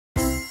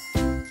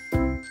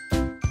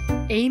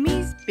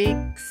Amy's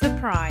Big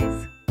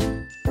Surprise.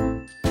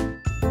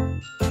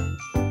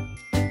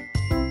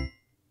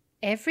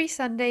 Every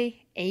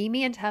Sunday,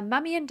 Amy and her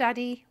mummy and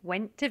daddy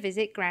went to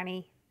visit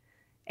Granny.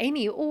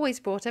 Amy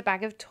always brought a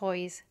bag of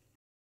toys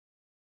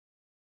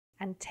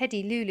and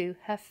Teddy Lulu,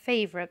 her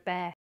favourite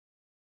bear.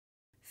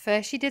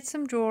 First she did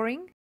some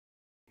drawing,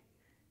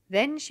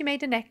 then she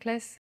made a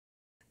necklace,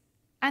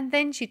 and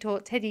then she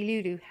taught Teddy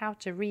Lulu how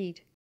to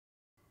read.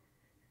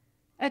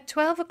 At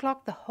 12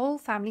 o'clock the whole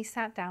family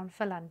sat down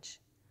for lunch.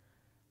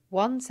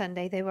 One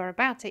Sunday they were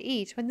about to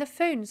eat when the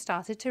phone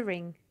started to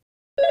ring.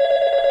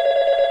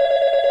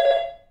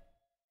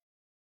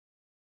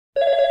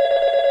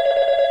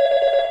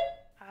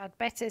 "I'd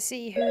better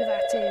see who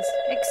that is.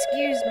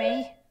 Excuse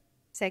me,"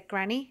 said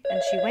Granny,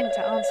 and she went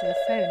to answer the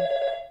phone.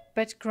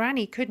 But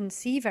Granny couldn't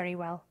see very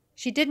well.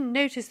 She didn't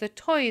notice the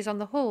toys on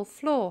the hall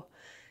floor.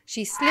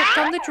 She slipped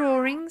on the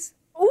drawings,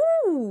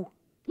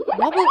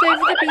 wobbled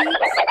over the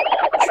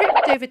beads,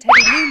 tripped over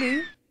Teddy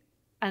Lulu,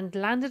 and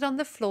landed on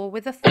the floor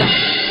with a thump.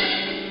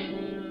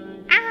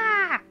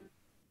 "Ah!"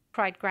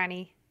 cried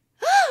Granny.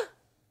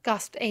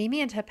 Gasped Amy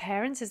and her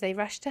parents as they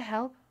rushed to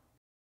help.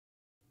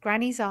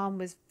 Granny's arm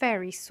was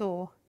very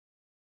sore.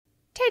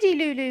 "Teddy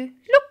Lulu,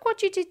 look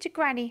what you did to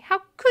Granny.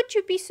 How could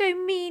you be so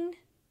mean?"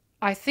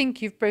 "I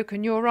think you've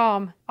broken your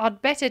arm.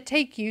 I'd better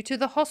take you to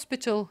the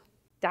hospital,"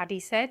 Daddy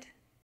said.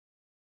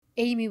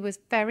 Amy was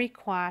very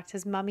quiet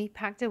as Mummy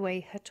packed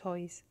away her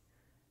toys.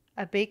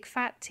 A big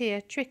fat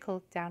tear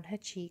trickled down her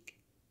cheek.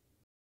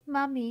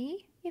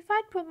 "Mummy, if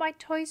I'd put my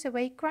toys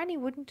away, Granny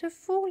wouldn't have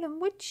fallen,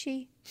 would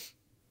she?"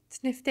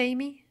 sniffed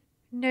Amy.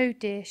 "No,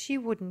 dear, she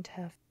wouldn't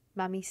have,"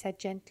 Mummy said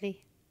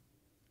gently.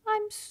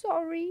 "I'm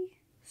sorry,"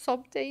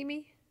 sobbed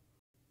Amy.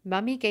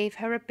 Mummy gave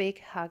her a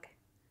big hug.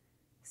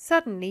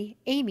 Suddenly,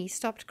 Amy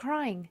stopped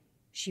crying.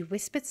 She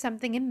whispered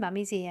something in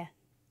Mummy's ear.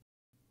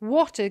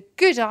 "What a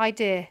good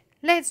idea!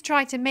 Let's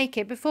try to make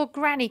it before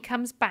Granny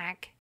comes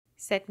back,"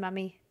 said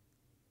Mummy.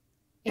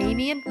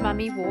 Amy and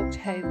Mummy walked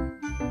home.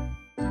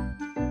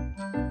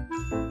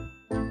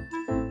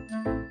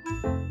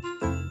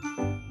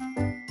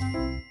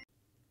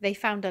 They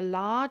found a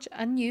large,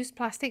 unused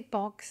plastic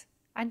box,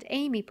 and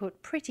Amy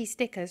put pretty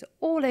stickers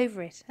all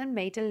over it and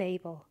made a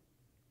label.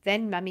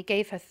 Then Mummy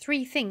gave her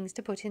 3 things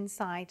to put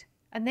inside,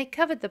 and they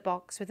covered the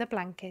box with a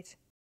blanket.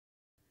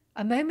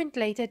 A moment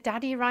later,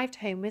 Daddy arrived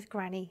home with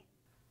Granny.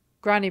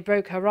 "Granny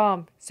broke her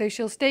arm, so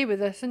she'll stay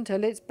with us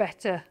until it's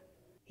better,"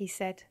 he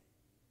said.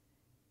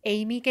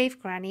 Amy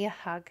gave Granny a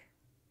hug.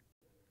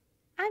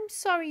 "I'm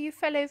sorry you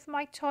fell over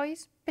my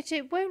toys, but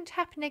it won't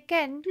happen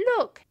again.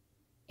 Look!"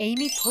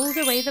 Amy pulled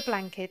away the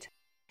blanket.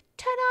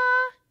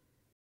 Ta-da!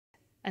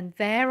 And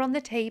there on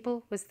the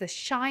table was the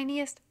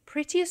shiniest,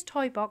 prettiest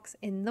toy box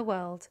in the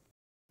world.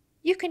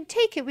 "You can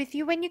take it with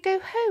you when you go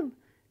home.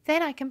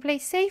 Then I can play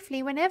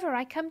safely whenever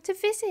I come to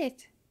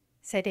visit,"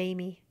 said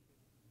Amy.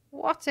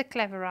 "What a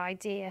clever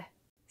idea,"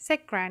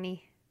 said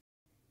Granny.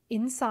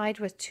 Inside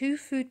were 2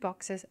 food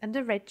boxes and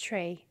a red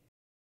tray.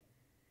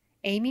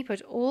 Amy put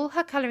all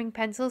her colouring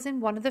pencils in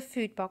one of the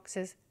food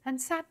boxes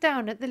and sat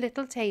down at the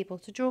little table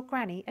to draw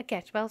Granny a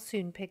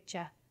get-well-soon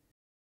picture.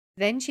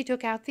 Then she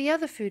took out the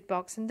other food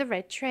box and the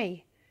red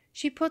tray.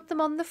 She put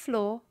them on the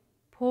floor,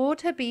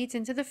 poured her beads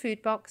into the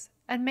food box,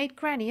 and made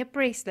Granny a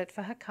bracelet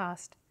for her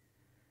cast.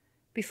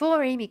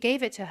 Before Amy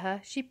gave it to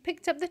her, she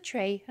picked up the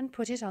tray and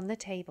put it on the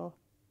table.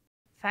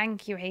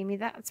 "Thank you, Amy,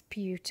 that's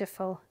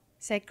beautiful,"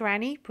 said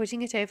Granny,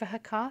 putting it over her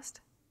cast.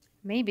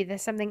 "Maybe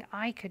there's something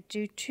I could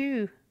do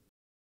too."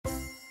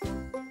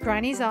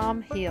 Granny's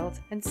arm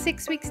healed, and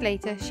 6 weeks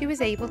later she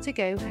was able to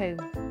go home.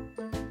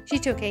 She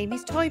took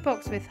Amy's toy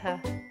box with her,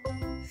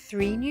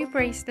 3 new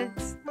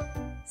bracelets,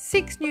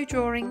 6 new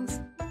drawings,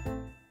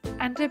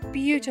 and a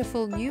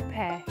beautiful new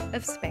pair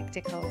of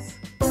spectacles.